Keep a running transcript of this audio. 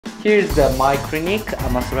Here's my clinic,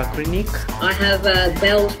 Amasura Clinic. I have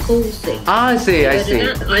Bell's palsy. I see, I see.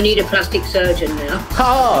 I need a plastic surgeon now.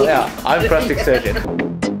 Oh, yeah, I'm a plastic surgeon.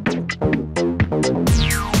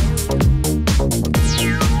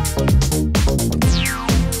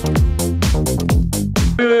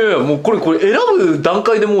 もうこれ選ぶ段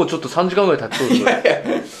階でもうちょっと3時間ぐらい経ってる。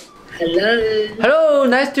Hello. Hello,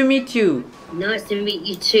 nice to meet you. Nice to meet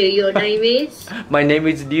you too. Your name is? My name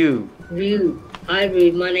is Liu. Liu. Hi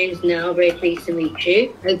Liu, my name's Nell. Very pleased to meet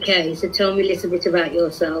you. Okay, so tell me a little bit about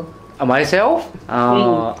yourself. Myself?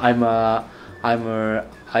 I'm a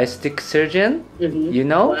aesthetic surgeon. You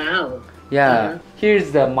know? Wow. Yeah.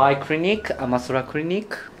 Here's my clinic, Amasura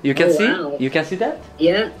Clinic. You can see? Wow. You can see that?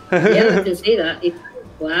 Yeah. Yeah, I can see that.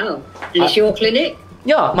 Wow. And it's your clinic?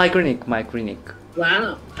 Yeah, my clinic, my clinic.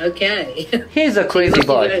 Wow. Okay. He's a crazy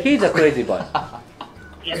boy. He's a crazy boy.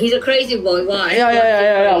 He's a crazy boy. Why?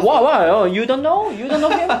 Yeah. Why? Oh, you don't know? You don't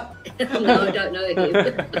know him? No, I don't know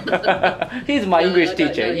him. He's my English I don't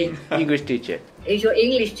teacher. know him. English teacher. He's your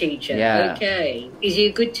English teacher? Yeah. Okay. Is he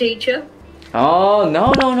a good teacher? Oh,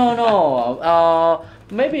 no.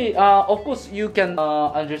 Maybe, of course, you can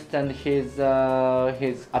understand his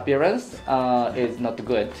appearance is not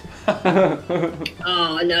good.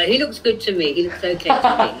 Oh, no, he looks good to me. He looks okay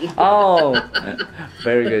to me. Oh,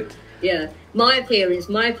 very good. Yeah, my appearance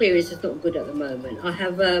is not good at the moment. I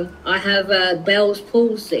have Bell's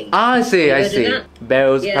palsy. I see.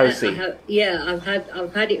 Bell's palsy. I've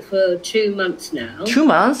had it for 2 months now. 2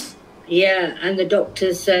 months? Yeah, and the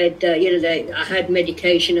doctor said, I had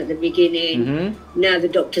medication at the beginning. Now the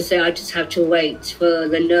doctor said I just have to wait for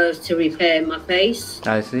the nerves to repair my face.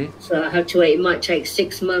 I see. So I have to wait. It might take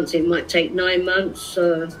 6 months. It might take 9 months.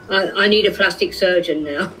 So I need a plastic surgeon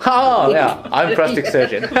now. Oh, yeah. I'm a plastic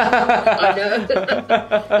surgeon. I know.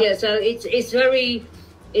 Yeah, so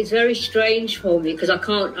it's very strange for me because I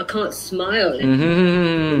can't smile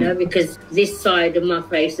anymore, because this side of my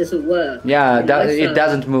face doesn't work. Yeah, it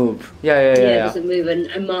doesn't move. Yeah. It doesn't move,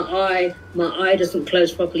 and my eye doesn't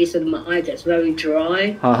close properly, so my eye gets very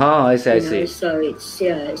dry. I see. So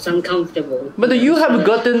it's uncomfortable. But you have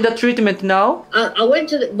gotten the treatment now? I went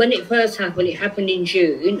to when it first happened. It happened in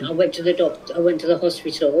June. I went to the doctor. I went to the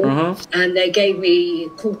hospital, and they gave me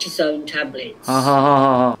cortisone tablets.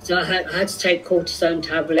 So I had to take cortisone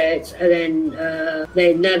tablets, and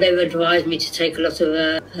then now they've advised me to take a lot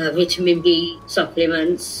of vitamin B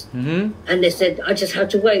supplements. And they said I just have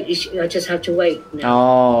to wait. I just have to wait now.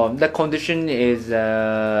 Oh, the condition is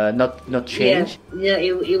not changed. Yeah.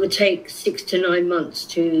 It would take 6 to 9 months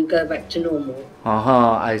to go back to normal.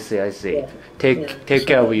 I see. Yeah. Take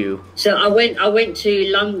care of you. So I went to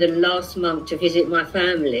London last month to visit my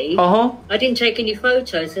family. I didn't take any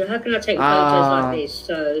photos, so how can I take photos like this?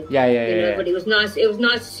 So yeah. But it was nice. It was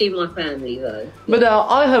nice to see my family though. But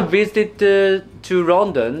I have visited to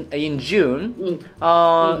London in June.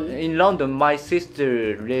 In London, my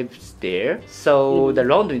sister lives there, so the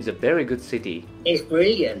London is a very good city. It's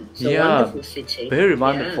brilliant. It's a wonderful city. Very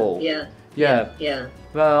wonderful. Yeah.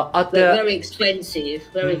 Well, But very expensive.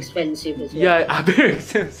 Very expensive as well. Yeah, very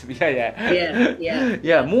expensive.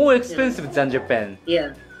 Yeah, more expensive than Japan.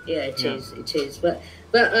 Yeah, it is. It is. But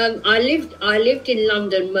I lived in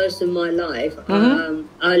London most of my life.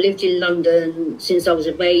 I lived in London since I was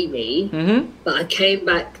a baby. But I came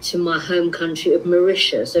back to my home country of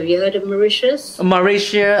Mauritius. Have you heard of Mauritius?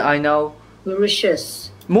 Mauritius, I know. Mauritius.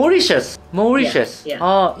 Yeah.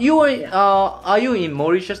 Are you in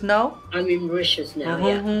Mauritius now? I'm in Mauritius now.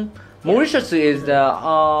 Yeah. Mauritius is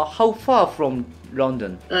how far from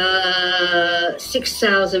London?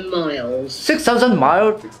 6,000 miles. 6,000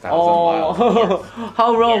 miles? 6,000 miles.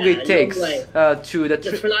 How long it takes to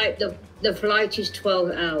the flight is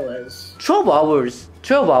 12 hours. 12 hours.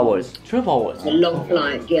 12 hours. It's a long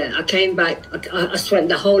flight. Yeah, I came back. I spent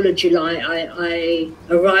the whole of July. I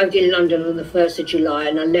arrived in London on the 1st of July,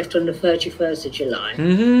 and I left on the 31st of July.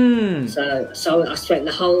 So I spent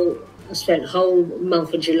the whole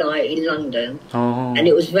month of July in London, and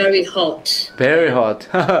it was very hot. Very hot.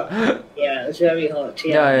 Yeah, it was very hot.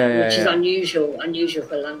 Yeah, which is unusual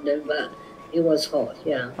for London, but it was hot.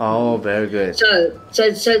 Yeah. Oh, very good. So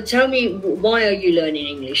tell me, why are you learning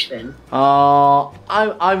English then?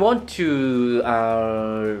 I want to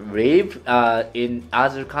live in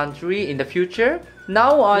other country in the future.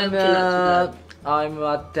 Now I'm at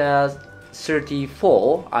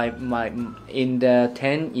 34. In the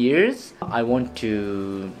 10 years I want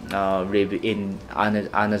to live in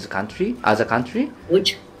another country,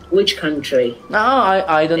 Which country? No,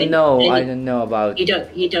 I don't know. I don't know about. You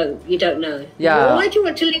don't know. Yeah. Well, why do you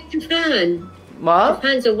want to leave Japan? What?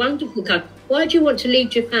 Japan's a wonderful country. why do you want to leave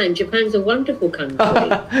Japan? Japan's a wonderful country.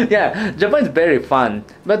 Yeah, Japan is very fun,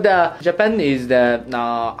 but Japan is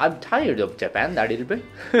I'm tired of Japan a little bit.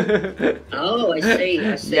 Oh, I see.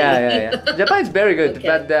 Yeah. Japan is very good,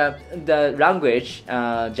 but the language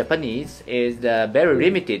Japanese is very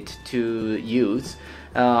limited to use.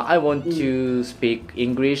 I want to speak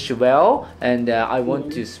English well, and I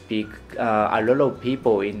want to speak a lot of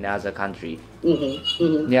people in other country.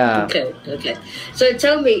 Yeah. Okay. So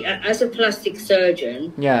tell me, as a plastic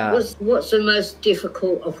surgeon, what's the most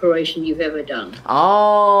difficult operation you've ever done?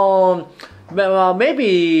 Well,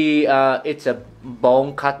 maybe it's a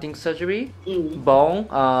bone cutting surgery. Bone,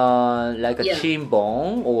 like a chin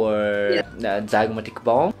bone or zygomatic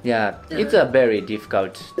bone. Yeah, it's a very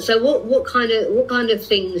difficult. So what kind of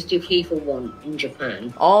things do people want in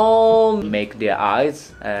Japan? Make their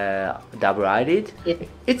eyes double-eyed. Yeah.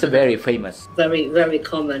 It's a very famous. Very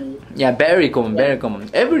common. Yeah, very common.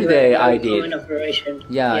 Every day I did. Common operation.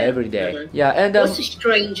 Yeah, every day. Yeah, and what's the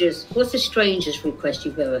strangest request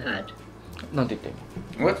you've ever had?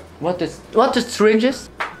 What is strangest?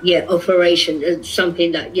 Yeah, operation.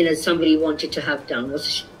 Something that somebody wanted to have done.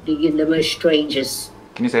 What's the most strangest?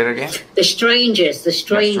 Can you say that again? The strangest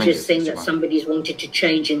thing that somebody's wanted to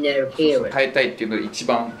change in their appearance. 変えたいっていうので一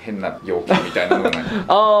番変な要求みたいなのがない。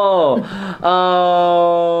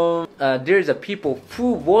There's a people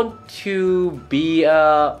who want to be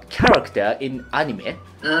a character in anime.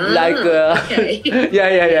 Like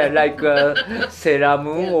like Sailor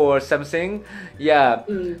Moon or something. Yeah.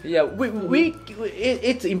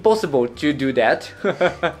 It's impossible to do that.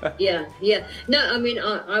 Yeah. No, I mean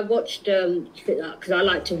I watched because I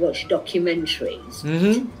like to watch documentaries,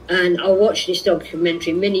 and I watched this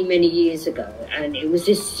documentary many years ago, and it was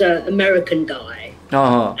this American guy,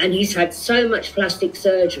 and he's had so much plastic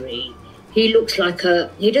surgery. He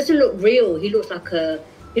doesn't look real. He looks like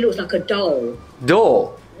a doll.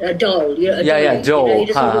 Doll. A doll. Doll.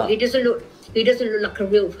 He doesn't look like a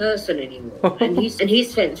real person anymore. and he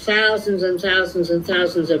spent thousands and thousands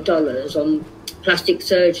of dollars on plastic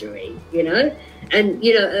surgery. And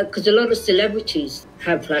because a lot of celebrities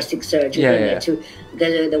have plastic surgery.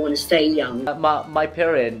 They want to stay young. My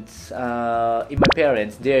parents, in my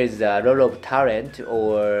parents, there is a lot of talent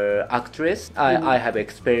or actress. I have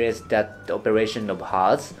experienced that operation of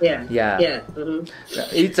hers.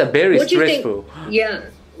 It's a very stressful.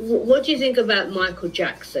 What do you think about Michael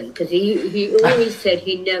Jackson? Because he always said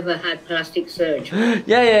he never had plastic surgery.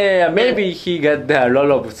 Maybe he got a lot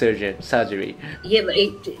of surgery. Yeah, but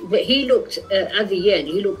he looked at the end.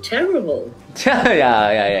 He looked terrible.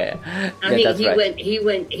 Yeah. I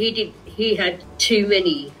think he had too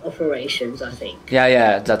many operations, I think.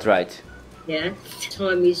 Yeah, that's right. Yeah,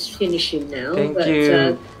 time is finishing now. Thank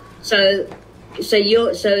you. So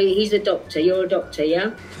he's a doctor. You're a doctor,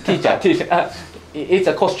 yeah? Teacher. It's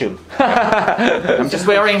a costume. I'm just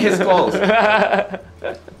wearing his clothes.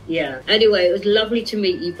 Yeah. Anyway, it was lovely to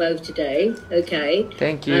meet you both today. Okay.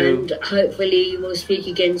 Thank you. And hopefully we'll speak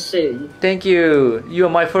again soon. Thank you. You are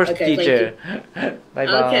my first teacher. Bye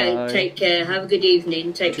bye. Okay. Take care. Have a good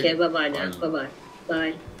evening. Take care. Bye bye now. Bye bye.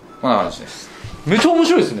 Bye. こんな話です。めっちゃ面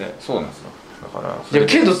白いですね。そうなんですよ。だからいや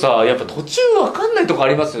けどさ、やっぱ途中わかんないとこあ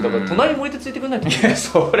りますよ。だから隣に燃えてついてくんないと。いや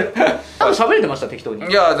それ喋れてました適当に。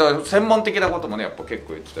いやだから専門的なこともねやっぱ結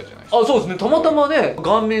構言ってたじゃないですか。そうですね。たまたまね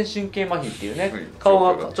顔面神経麻痺っていうね、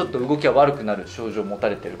顔がちょっと動きが悪くなる症状を持た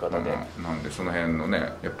れてる方で、なんでその辺のね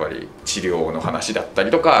やっぱり治療の話だった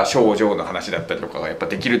りとか症状の話だったりとかがやっぱ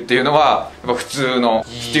できるっていうのはやっぱ普通の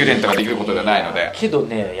スチューデントができることではないので。けど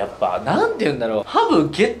ねやっぱなんて言うんだろう、ハブ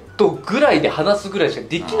ゲットぐらいで話すぐらいしか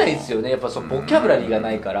できないんですよね。やっぱそのボキャブラリーが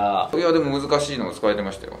ないから。いやでも難しいのが使えて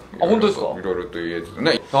ましたよ。本当ですか？いろいろと言えず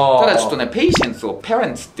ね。ただちょっとねペイシェンスをペレ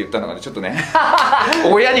ンツって言ったのがねちょっとね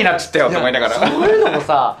親になっちゃったよと思いながら。そういうのも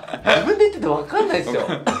さ自分で言ってて分かんないですよ。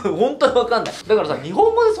本当に分かんない。だからさ日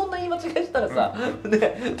本語でそんな言い間違いしたらさ、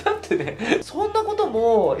ね、だってねそんなこと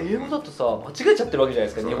も英語だとさ間違えちゃってるわけじゃ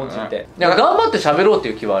ないですか日本人って。頑張って喋ろうって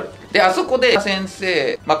いう気はある。であそこで先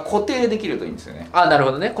生、固定できるといいんですよね。なる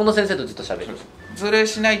ほどね。この先生とずっと喋る。それ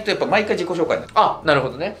しないとやっぱ毎回自己紹介になる。なるほ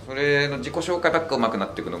どね。それの自己紹介ばっか上手くな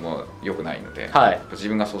っていくのも良くないので、はい、自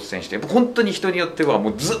分が率先してやっぱ本当に人によってはも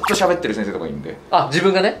うずっと喋ってる先生とかいるんで、自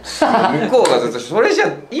分がね向こうがずっとそれじ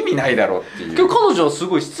ゃ意味ないだろうっていう。今日彼女はす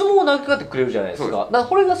ごい質問を投げかかってくれるじゃないですか。だ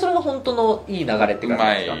からそれが本当のいい流れって感じですか。う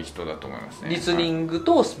まい人だと思いますね。リスニング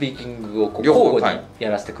とスピーキングをこう交互に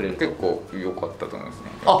やらせてくれる。結構良かったと思います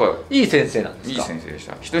ね。やっぱいい先生なんですか。いい先生でし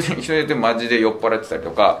た。人によってマジで酔っ払ってたり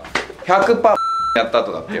とか 100%やった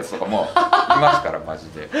後だってやつとかもいますからマジ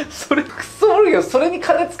で。それクソ悪いよ。それに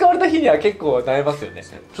金使われた日には結構悩みますよね。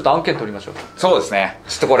ちょっと案件取りましょう。そうですね。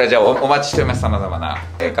ちょっとこれじゃあお待ちしております。さまざまな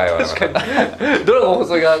英会話の確かにドラゴン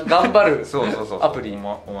細井が頑張るそうそうそうアプリ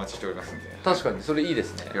お待ちしておりますんで。確かにそれいいで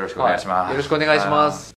すね。よろしくお願いします。よろしくお願いします。